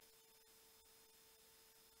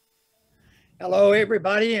Hello,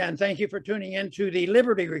 everybody, and thank you for tuning in to the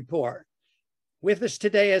Liberty Report. With us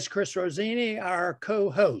today is Chris Rossini, our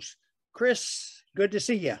co-host. Chris, good to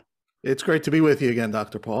see you. It's great to be with you again,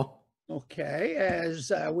 Dr. Paul. Okay,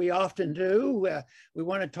 as we often do, we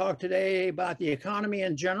want to talk today about the economy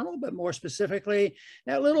in general, but more specifically,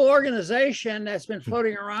 that little organization that's been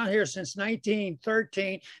floating around here since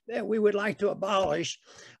 1913 that we would like to abolish.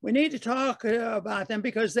 We need to talk about them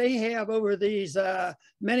because they have, over these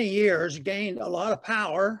many years, gained a lot of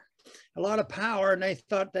power, and they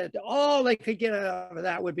thought that all they could get out of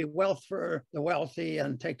that would be wealth for the wealthy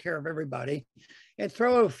and take care of everybody, and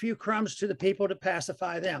throw a few crumbs to the people to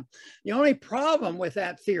pacify them. The only problem with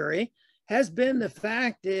that theory has been the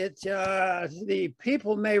fact that the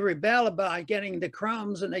people may rebel about getting the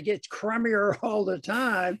crumbs, and they get crummier all the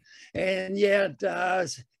time, and yet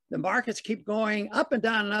the markets keep going up and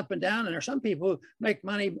down and up and down. And there are some people who make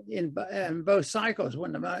money in both cycles.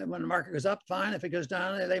 When the market goes up, fine. If it goes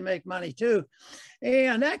down, they make money too.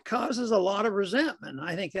 And that causes a lot of resentment.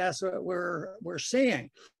 I think that's what we're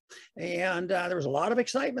seeing. And there was a lot of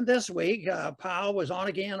excitement this week. Powell was on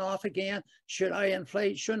again, off again. Should I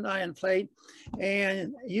inflate? Shouldn't I inflate?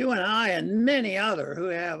 And you and I and many others who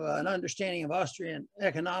have an understanding of Austrian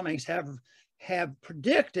economics have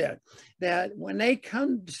predicted that when they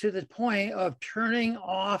come to the point of turning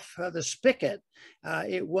off the spigot,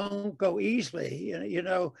 it won't go easily.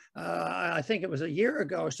 I think it was a year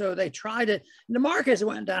ago. So they tried it, and the markets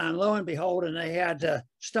went down, lo and behold, and they had to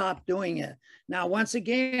stop doing it. Now, once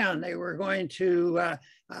again, they were going to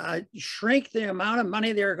shrink the amount of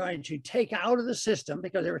money they were going to take out of the system,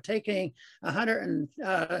 because they were taking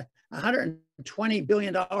 $120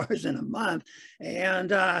 billion in a month,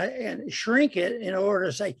 and shrink it in order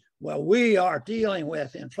to say, well, we are dealing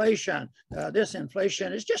with inflation. This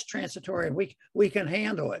inflation is just transitory, and we can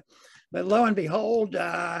handle it. But lo and behold,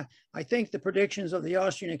 I think the predictions of the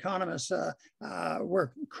Austrian economists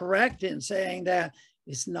were correct in saying that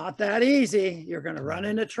it's not that easy. You're going to run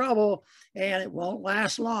into trouble, and it won't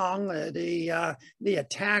last long. The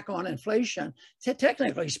attack on inflation,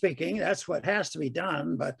 technically speaking, that's what has to be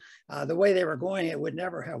done. But the way they were going, it would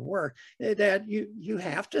never have worked. That you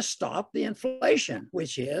have to stop the inflation,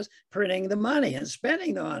 which is printing the money and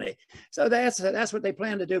spending the money. So that's what they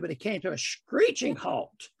plan to do. But it came to a screeching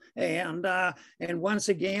halt. And once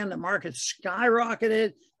again, the market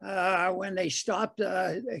skyrocketed when they stopped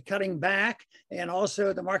cutting back, and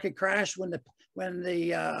also the market crashed when the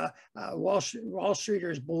Wall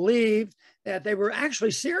Streeters believed that they were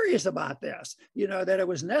actually serious about this, that it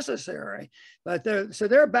was necessary. But so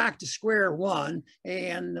they're back to square one.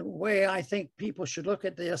 And the way I think people should look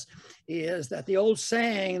at this is that the old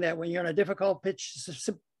saying that when you're in a difficult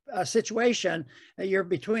situation, you're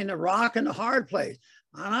between the rock and the hard place.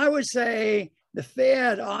 And I would say the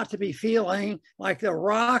Fed ought to be feeling like the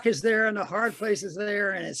rock is there and the hard place is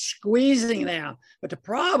there, and it's squeezing them. But the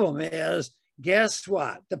problem is, guess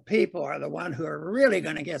what? The people are the one who are really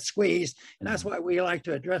going to get squeezed. And that's why we like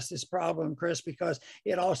to address this problem, Chris, because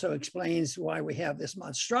it also explains why we have this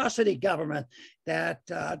monstrosity government that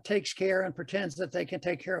takes care and pretends that they can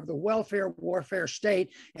take care of the welfare warfare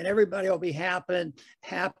state, and everybody will be happy,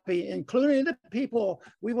 including the people.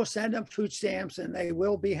 We will send them food stamps and they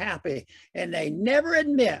will be happy. And they never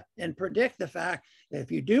admit and predict the fact that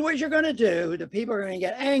if you do what you're going to do, the people are going to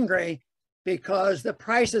get angry, because the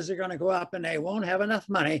prices are going to go up and they won't have enough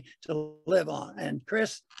money to live on. And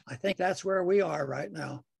Chris, I think that's where we are right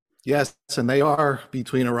now. Yes, and they are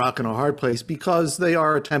between a rock and a hard place because they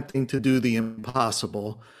are attempting to do the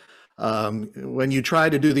impossible. When you try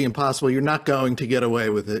to do the impossible, you're not going to get away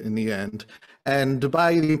with it in the end. And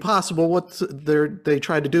by the impossible, what they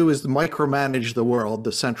try to do is micromanage the world,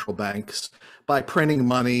 the central banks, by printing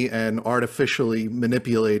money and artificially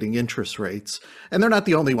manipulating interest rates. And they're not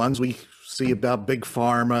the only ones. We see about big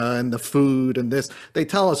pharma and the food and this. They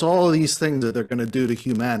tell us all of these things that they're going to do to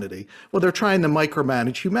humanity. Well, they're trying to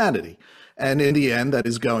micromanage humanity. And in the end, that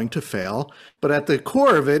is going to fail. But at the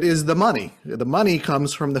core of it is the money. The money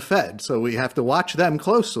comes from the Fed. So we have to watch them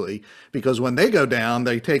closely, because when they go down,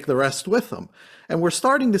 they take the rest with them. And we're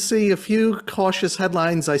starting to see a few cautious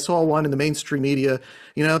headlines. I saw one in the mainstream media,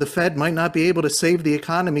 the Fed might not be able to save the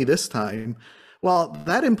economy this time. Well,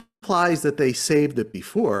 that implies that they saved it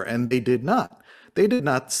before, and they did not. They did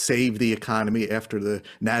not save the economy after the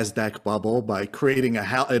NASDAQ bubble by creating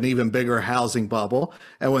an even bigger housing bubble.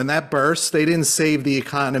 And when that burst, they didn't save the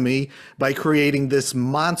economy by creating this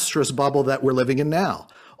monstrous bubble that we're living in now.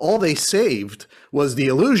 All they saved was the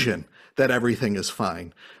illusion that everything is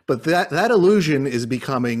fine. But that illusion is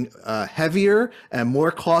becoming heavier and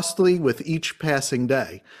more costly with each passing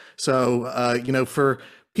day. So, for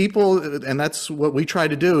people, and that's what we try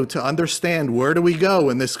to do, to understand where do we go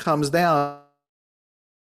when this comes down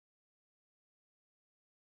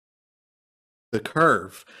the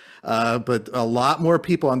curve. But a lot more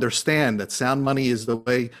people understand that sound money is the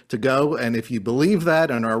way to go. And if you believe that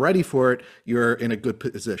and are ready for it, you're in a good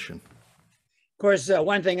position. Of course,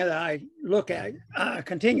 one thing that I look at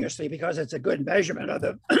continuously, because it's a good measurement of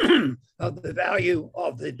the of the value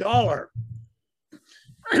of the dollar,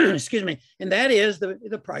 excuse me, and that is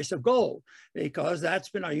the price of gold, because that's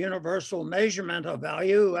been a universal measurement of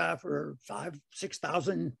value for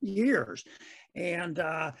 6,000 years. And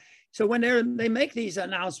so when they make these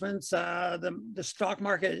announcements, the stock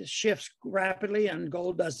market shifts rapidly, and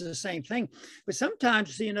gold does the same thing. But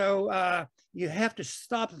sometimes, you have to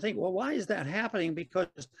stop and think, well, why is that happening? Because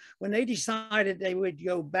when they decided they would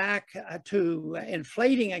go back to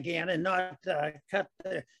inflating again and not cut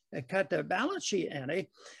the balance sheet any,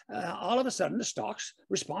 all of a sudden the stocks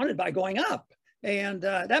responded by going up. And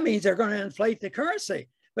that means they're going to inflate the currency.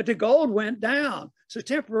 But the gold went down. So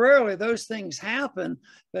temporarily those things happen,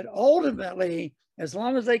 but ultimately, as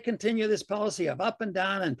long as they continue this policy of up and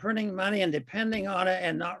down and printing money and depending on it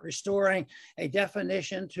and not restoring a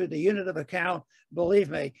definition to the unit of account, believe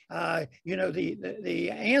me,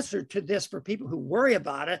 the answer to this for people who worry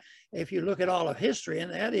about it, if you look at all of history,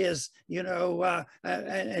 and that is,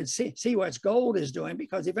 and see what gold is doing,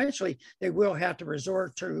 because eventually they will have to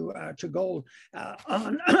resort to gold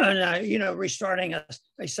on restarting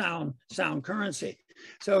a sound currency.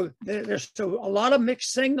 So there's a lot of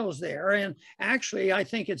mixed signals there. And actually, I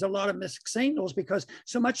think it's a lot of mixed signals because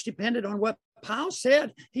so much depended on what Powell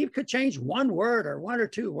said. He could change one word or one or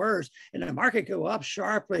two words and the market go up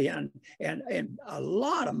sharply, and a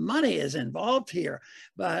lot of money is involved here.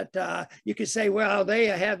 But you could say, well, they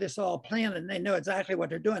have this all planned and they know exactly what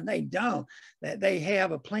they're doing. They don't. They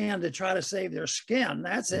have a plan to try to save their skin.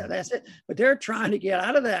 That's it. But they're trying to get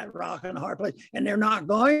out of that rock and a hard place, and they're not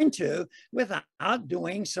going to without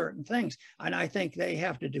doing certain things. And I think they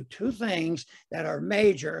have to do two things that are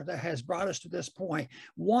major that has brought us to this point.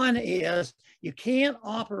 One is, you can't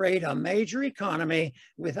operate a major economy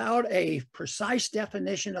without a precise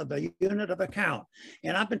definition of the unit of account.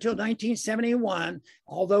 And up until 1971,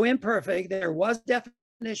 although imperfect, there was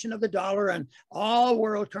definition of the dollar, and all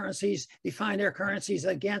world currencies define their currencies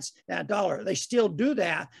against that dollar. They still do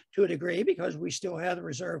that to a degree because we still have the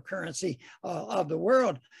reserve currency of the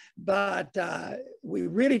world, but we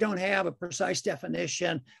really don't have a precise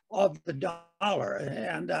definition of the dollar.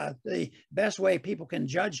 And the best way people can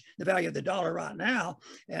judge the value of the dollar right now,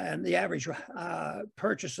 and the average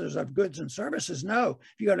purchasers of goods and services know,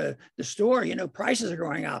 if you go to the store, prices are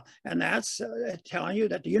going up, and that's telling you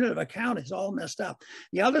that the unit of account is all messed up.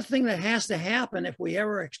 The other thing that has to happen if we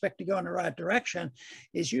ever expect to go in the right direction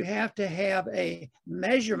is you have to have a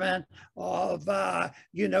measurement of,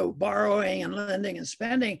 borrowing and lending and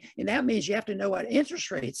spending. And that means you have to know what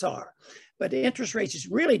interest rates are. But the interest rates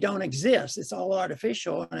just really don't exist. It's all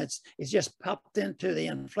artificial, and it's just popped into the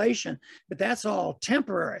inflation, but that's all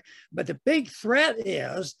temporary. But the big threat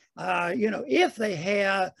is, if they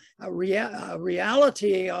have a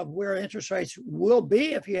reality of where interest rates will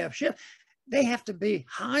be if you have shift, they have to be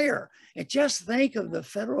higher. And just think of the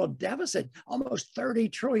federal deficit, almost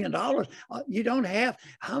 $30 trillion. You don't have,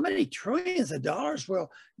 how many trillions of dollars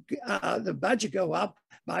will the budget go up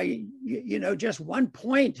by, just 1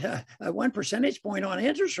 point, 1 percentage point on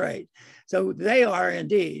interest rate. So they are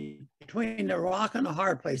indeed between the rock and the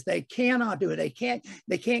hard place. They cannot do it. They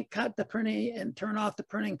can't cut the printing and turn off the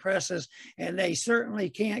printing presses. And they certainly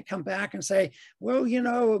can't come back and say, well,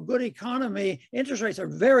 a good economy, interest rates are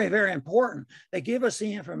very, very important. They give us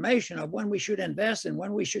the information of when we should invest and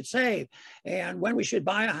when we should save and when we should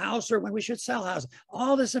buy a house or when we should sell a house.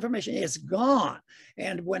 All this information is gone.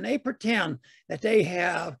 And when they pretend that they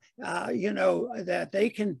have, that they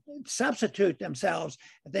can substitute themselves,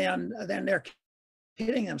 then they're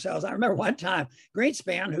kidding themselves. I remember one time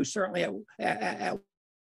Greenspan, who's certainly at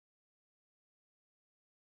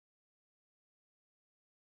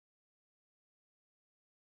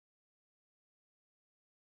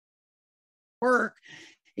work,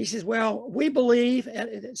 he says, well, we believe,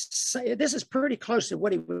 and this is pretty close to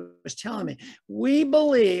what he was telling me, we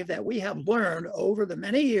believe that we have learned over the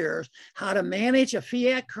many years how to manage a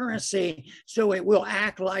fiat currency so it will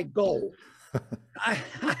act like gold.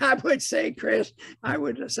 I would say, Chris, I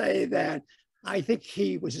would say that I think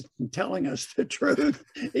he was telling us the truth.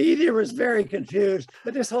 He either was very confused,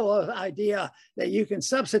 but this whole idea that you can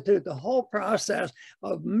substitute the whole process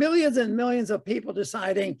of millions and millions of people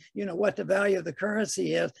deciding, what the value of the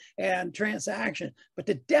currency is and transaction. But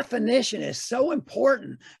the definition is so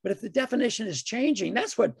important. But if the definition is changing,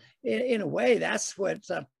 that's what, in a way, that's what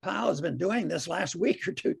Powell has been doing this last week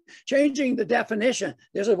or two, changing the definition.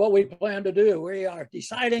 This is what we plan to do. We are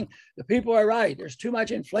deciding the people are right. There's too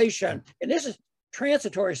much inflation. And this is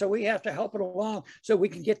transitory, so we have to help it along so we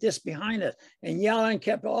can get this behind us. And Yellen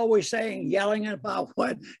kept always yelling about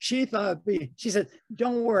what she thought she said,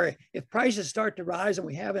 don't worry, if prices start to rise and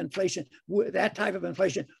we have inflation, that type of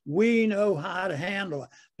inflation, we know how to handle it.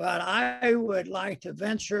 But I would like to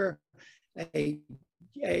venture a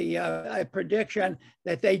prediction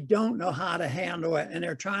that they don't know how to handle it, and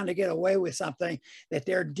they're trying to get away with something that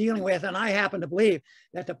they're dealing with. And I happen to believe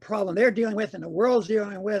that the problem they're dealing with and the world's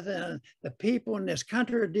dealing with and the people in this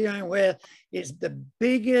country are dealing with is the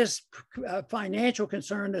biggest financial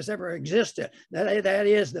concern that's ever existed. That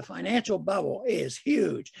is, the financial bubble is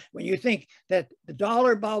huge. When you think that the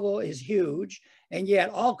dollar bubble is huge, and yet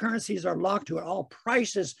all currencies are locked to it, all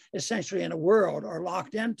prices essentially in the world are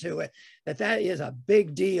locked into it, that is a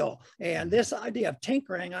big deal. And this idea of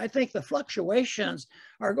tinkering, I think the fluctuations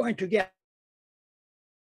are going to get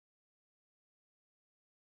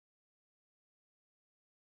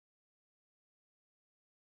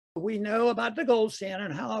we know about the gold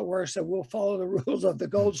standard and how it works, so we'll follow the rules of the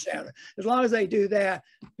gold standard. As long as they do that,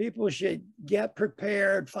 people should get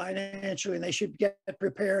prepared financially, and they should get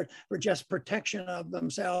prepared for just protection of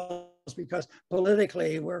themselves, because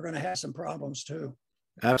politically we're going to have some problems too.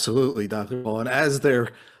 Absolutely, Dr. Paul. And as their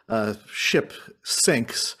ship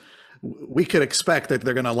sinks, we could expect that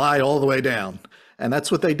they're going to lie all the way down. And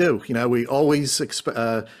that's what they do. We always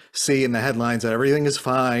see in the headlines that everything is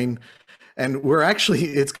fine. And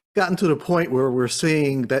it's gotten to the point where we're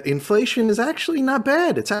seeing that inflation is actually not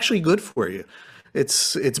bad. It's actually good for you.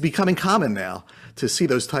 It's becoming common now to see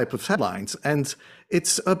those type of headlines. And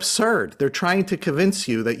it's absurd. They're trying to convince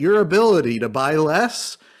you that your ability to buy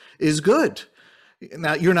less is good.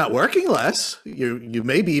 Now, you're not working less. You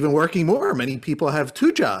may be even working more. Many people have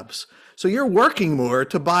 2 jobs. So you're working more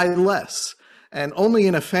to buy less. And only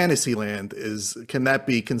in a fantasy land can that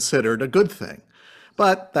be considered a good thing.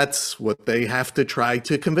 But that's what they have to try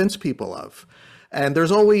to convince people of. And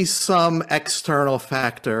there's always some external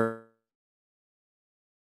factor.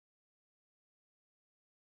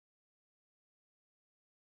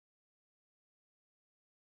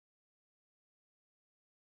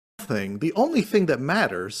 The only thing that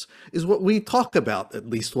matters is what we talk about at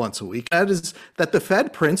least once a week. That is that the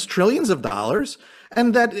Fed prints trillions of dollars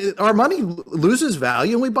and that our money loses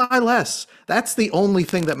value and we buy less. That's the only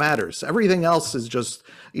thing that matters. Everything else is just,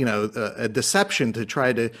 a deception to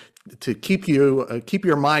try to keep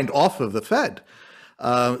your mind off of the Fed.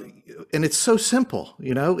 And it's so simple,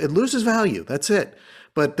 it loses value. That's it.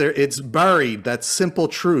 But it's buried. That simple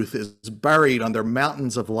truth is buried under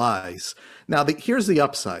mountains of lies. Now, here's the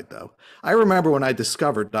upside, though. I remember when I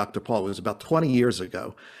discovered Dr. Paul, it was about 20 years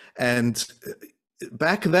ago. And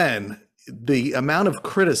back then, the amount of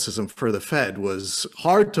criticism for the Fed was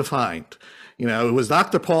hard to find. It was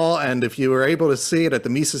Dr. Paul, and if you were able to see it at the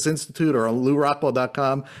Mises Institute or on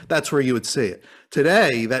LouRockwell.com, that's where you would see it.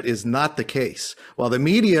 Today, that is not the case. While the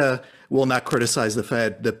media will not criticize the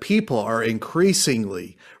Fed, the people are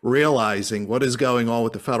increasingly realizing what is going on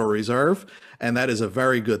with the Federal Reserve, and that is a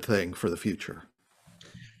very good thing for the future.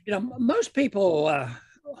 Most people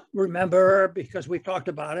remember, because we talked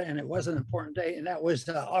about it and it was an important day, and that was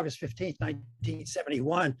August 15th,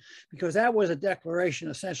 1971, because that was a declaration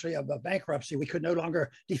essentially of a bankruptcy. We could no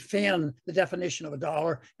longer defend the definition of a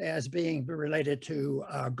dollar as being related to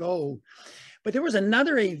gold. But there was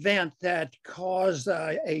another event that caused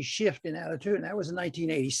a shift in attitude, and that was in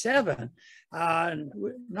 1987.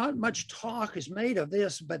 Not much talk is made of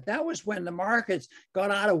this, but that was when the markets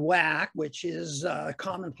got out of whack, which is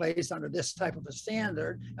commonplace under this type of a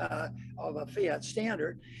standard, of a fiat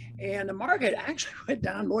standard. And the market actually went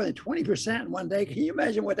down more than 20% in one day. Can you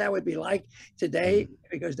imagine what that would be like today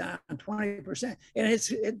if it goes down 20%?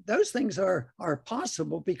 And those things are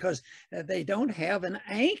possible because they don't have an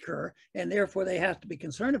anchor, and therefore they have to be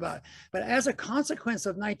concerned about it. But as a consequence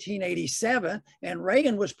of 1987, and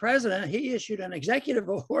Reagan was president, he issued an executive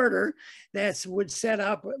order that would set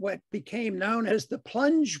up what became known as the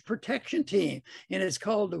Plunge Protection Team. And it's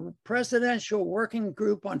called the Presidential Working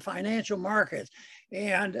Group on Financial Markets.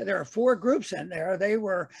 And there are 4 groups in there. They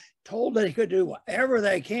were told they could do whatever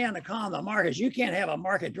they can to calm the markets. You can't have a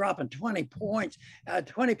market dropping 20 points,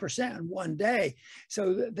 20% in one day.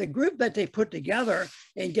 So the group that they put together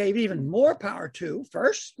and gave even more power to,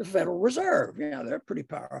 first, the Federal Reserve. They're pretty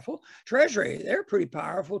powerful. Treasury, they're pretty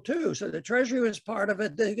powerful too. So the Treasury was part of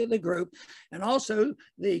it, the group. And also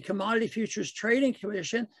the Commodity Futures Trading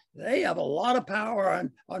Commission, they have a lot of power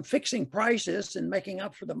on fixing prices and making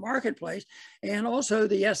up for the marketplace. And also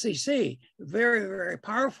the SEC, very, very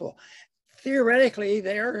powerful. Theoretically,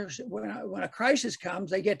 when a crisis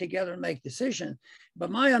comes, they get together and make decisions.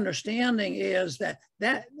 But my understanding is that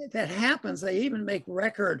happens. They even make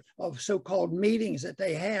record of so-called meetings that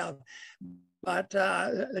they have. But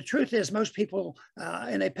the truth is, most people,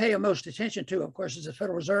 and they pay most attention to, of course, is the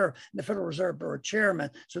Federal Reserve and the Federal Reserve Board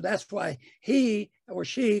Chairman. So that's why he or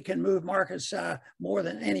she can move markets more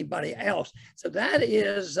than anybody else. So that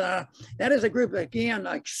is a group, again,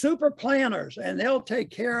 like super planners, and they'll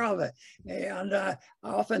take care of it. And I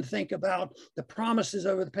often think about the promises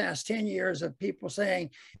over the past 10 years of people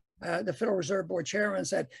saying, the Federal Reserve Board Chairman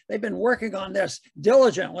said they've been working on this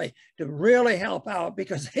diligently to really help out,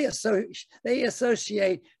 because they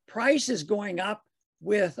associate prices going up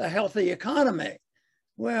with a healthy economy.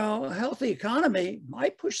 Well, a healthy economy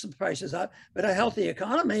might push some prices up, but a healthy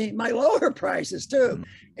economy might lower prices too.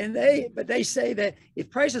 And they say that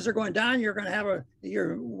if prices are going down,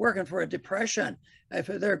 you're working for a depression. If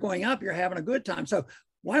they're going up, you're having a good time. So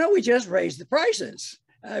why don't we just raise the prices?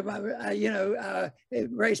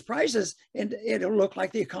 Raise prices and it'll look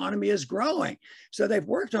like the economy is growing. So they've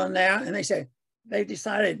worked on that, and they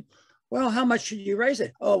decided, well, how much should you raise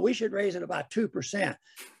it? Oh, we should raise it about 2%.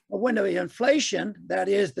 But when the inflation, that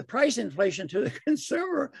is the price inflation to the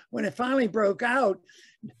consumer, when it finally broke out,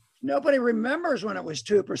 nobody remembers when it was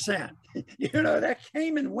 2%. That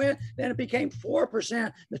came and went. Then it became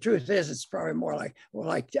 4%. The truth is, it's probably more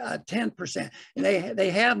like 10%. And they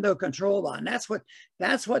have no control on. That's what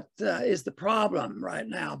is the problem right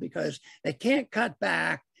now, because they can't cut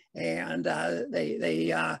back, and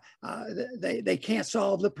they can't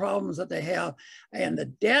solve the problems that they have. And the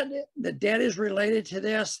debt is related to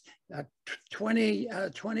this.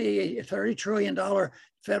 $30 trillion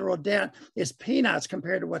federal debt is peanuts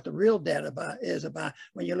compared to what the real debt is about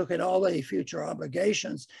when you look at all the future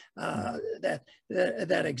obligations that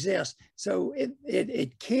exist. So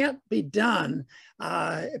it can't be done,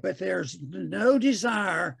 but there's no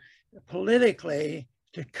desire politically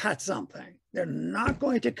to cut something. They're not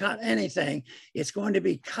going to cut anything. It's going to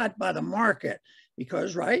be cut by the market,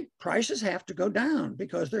 because, prices have to go down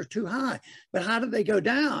because they're too high. But how do they go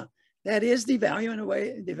down? That is devaluing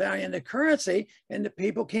the currency, and the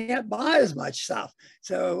people can't buy as much stuff.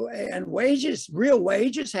 So, and real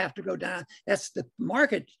wages have to go down. That's the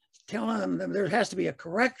market telling them there has to be a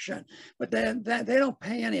correction, but they don't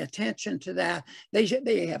pay any attention to that.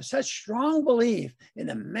 They have such strong belief in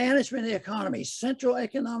the management of the economy, central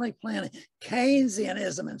economic planning,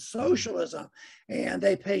 Keynesianism, and socialism, and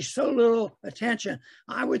they pay so little attention.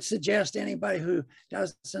 I would suggest anybody who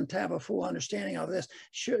doesn't have a full understanding of this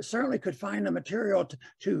certainly could find the material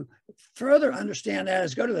to further understand that,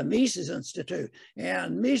 is go to the Mises Institute.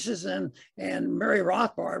 And Mises and Murray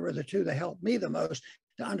Rothbard were the two that helped me the most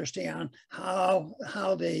to understand how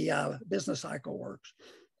the business cycle works.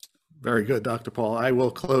 Very good, Dr. Paul. I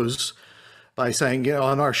will close by saying,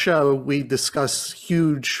 on our show, we discuss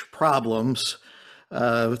huge problems.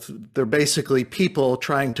 They're basically people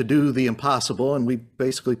trying to do the impossible, and we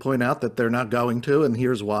basically point out that they're not going to, and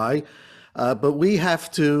here's why. But we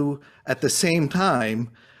have to, at the same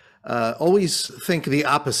time, always think the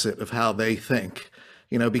opposite of how they think.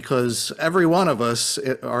 Because every one of us,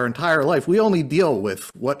 our entire life, we only deal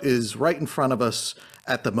with what is right in front of us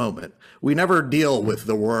at the moment. We never deal with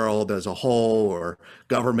the world as a whole, or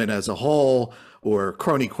government as a whole, or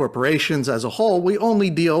crony corporations as a whole. We only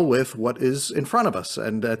deal with what is in front of us,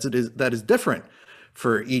 and that is different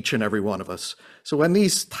for each and every one of us. So when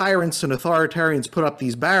these tyrants and authoritarians put up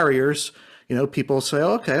these barriers, people say,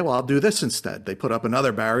 okay, well, I'll do this instead. They put up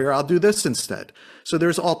another barrier, I'll do this instead. So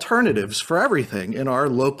there's alternatives for everything in our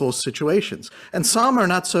local situations. And some are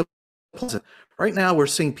not so pleasant. Right now, we're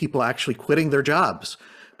seeing people actually quitting their jobs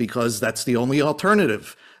because that's the only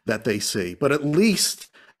alternative that they see. But at least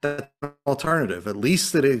that's an alternative. At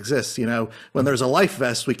least it exists. When there's a life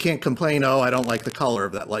vest, we can't complain, oh, I don't like the color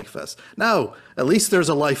of that life vest. No, at least there's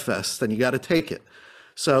a life vest, and you got to take it.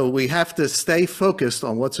 So we have to stay focused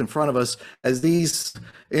on what's in front of us, as these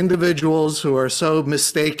individuals who are so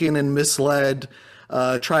mistaken and misled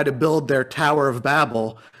try to build their Tower of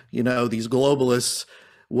Babel. These globalists,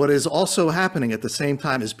 What is also happening at the same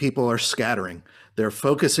time is people are scattering. They're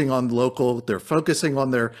focusing on local, they're focusing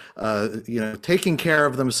on their, taking care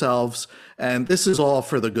of themselves. And this is all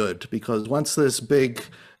for the good, because once this big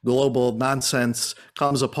global nonsense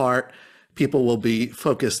comes apart, people will be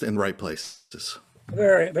focused in right places.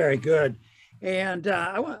 Very, very good. And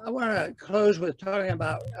I want to close with talking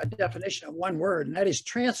about a definition of one word, and that is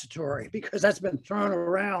transitory, because that's been thrown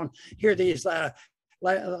around here these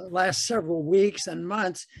last several weeks and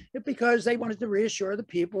months, because they wanted to reassure the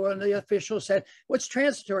people, and the officials said, what's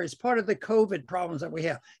transitory? It's part of the COVID problems that we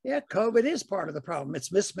have. Yeah, COVID is part of the problem.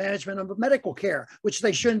 It's mismanagement of medical care, which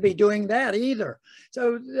they shouldn't be doing that either.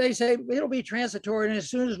 So they say it'll be transitory, and as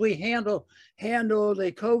soon as we handle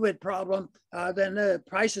the COVID problem, then the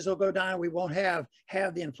prices will go down. We won't have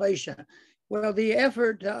the inflation. Well, the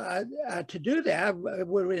effort to do that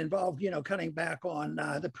would involve, cutting back on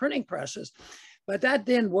the printing presses. But that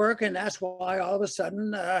didn't work, and that's why all of a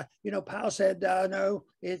sudden, Powell said, no,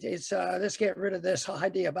 let's get rid of this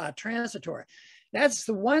idea about transitory. That's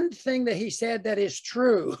the one thing that he said that is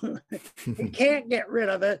true. He can't get rid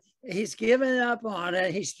of it. He's given up on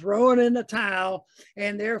it. He's throwing in the towel,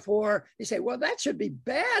 and therefore he say, well, that should be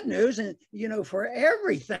bad news, and for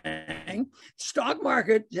everything. Stock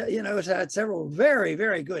market, has had several very,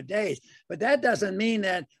 very good days, but that doesn't mean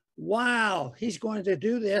that, wow, he's going to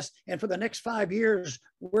do this, and for the next 5 years,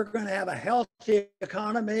 we're going to have a healthy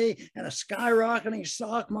economy and a skyrocketing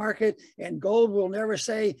stock market, and gold will never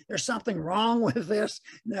say there's something wrong with this.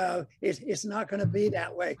 No, it's not going to be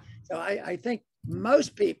that way. So I think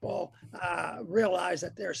most people realize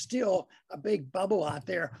that there's still a big bubble out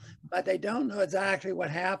there, but they don't know exactly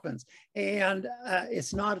what happens, and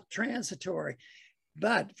it's not transitory.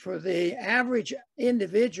 But for the average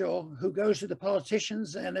individual who goes to the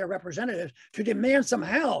politicians and their representatives to demand some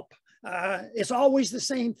help, it's always the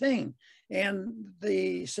same thing. And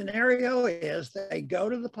the scenario is they go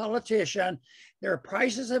to the politician, their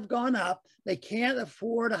prices have gone up, they can't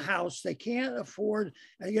afford a house, they can't afford,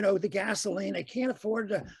 the gasoline, they can't afford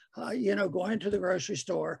to, going to the grocery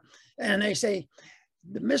store. And they say,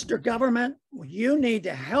 Mr. Government, you need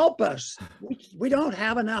to help us. We don't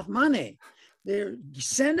have enough money.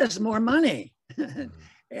 Send us more money.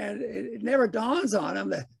 And it never dawns on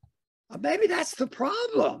them that maybe that's the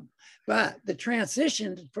problem. But the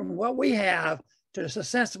transition from what we have to a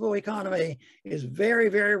sensible economy is very,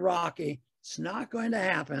 very rocky. It's not going to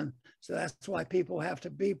happen. So that's why people have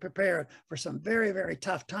to be prepared for some very, very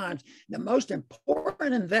tough times. The most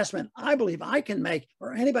important investment I believe I can make,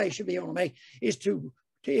 or anybody should be able to make, is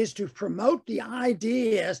to promote the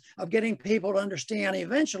ideas of getting people to understand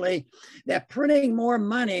eventually that printing more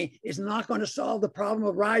money is not going to solve the problem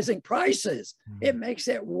of rising prices. It makes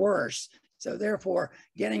it worse. So therefore,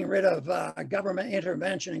 getting rid of government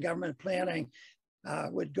intervention and government planning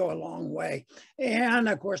would go a long way. And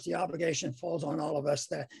of course, the obligation falls on all of us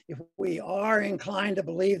that if we are inclined to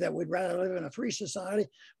believe that we'd rather live in a free society,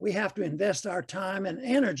 we have to invest our time and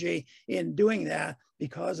energy in doing that,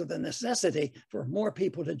 because of the necessity for more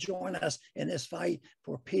people to join us in this fight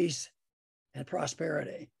for peace and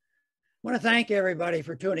prosperity. I want to thank everybody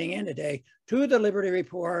for tuning in today to the Liberty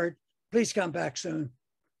Report. Please come back soon.